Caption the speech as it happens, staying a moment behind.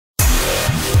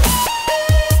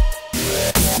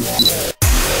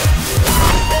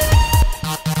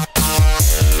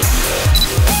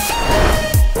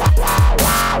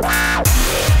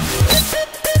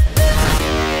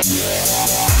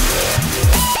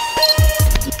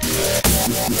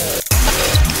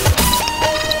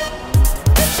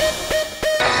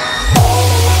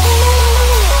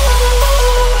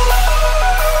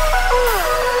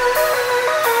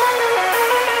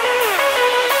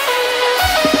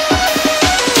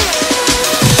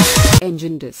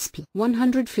engine Displ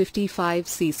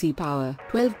 155cc power,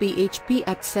 12 bhp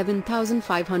at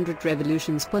 7500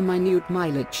 revolutions per minute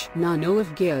mileage. Nano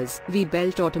of gears,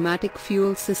 V-belt automatic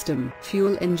fuel system,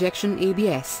 fuel injection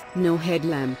ABS, no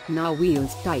headlamp, now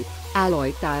wheels type,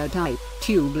 alloy tire type,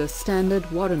 tubeless standard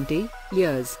warranty,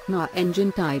 years. Na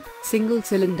engine type, single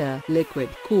cylinder, liquid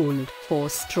cooled,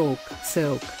 4-stroke,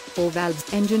 SOHC, 4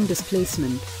 valves. Engine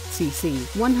displacement, cc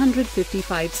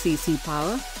 155cc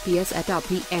power, PS at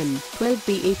RPM, 12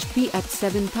 bhp at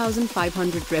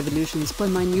 7500 revolutions per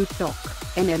minute torque,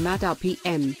 Nm at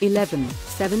RPM 11,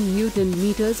 7 Newton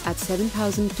meters at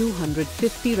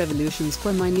 7250 revolutions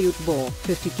per minute bore,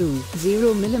 52,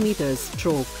 0 mm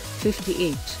stroke,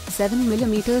 58, 7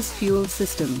 mm fuel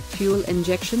system, fuel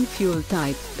injection fuel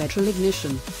type, petrol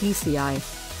ignition, PCI.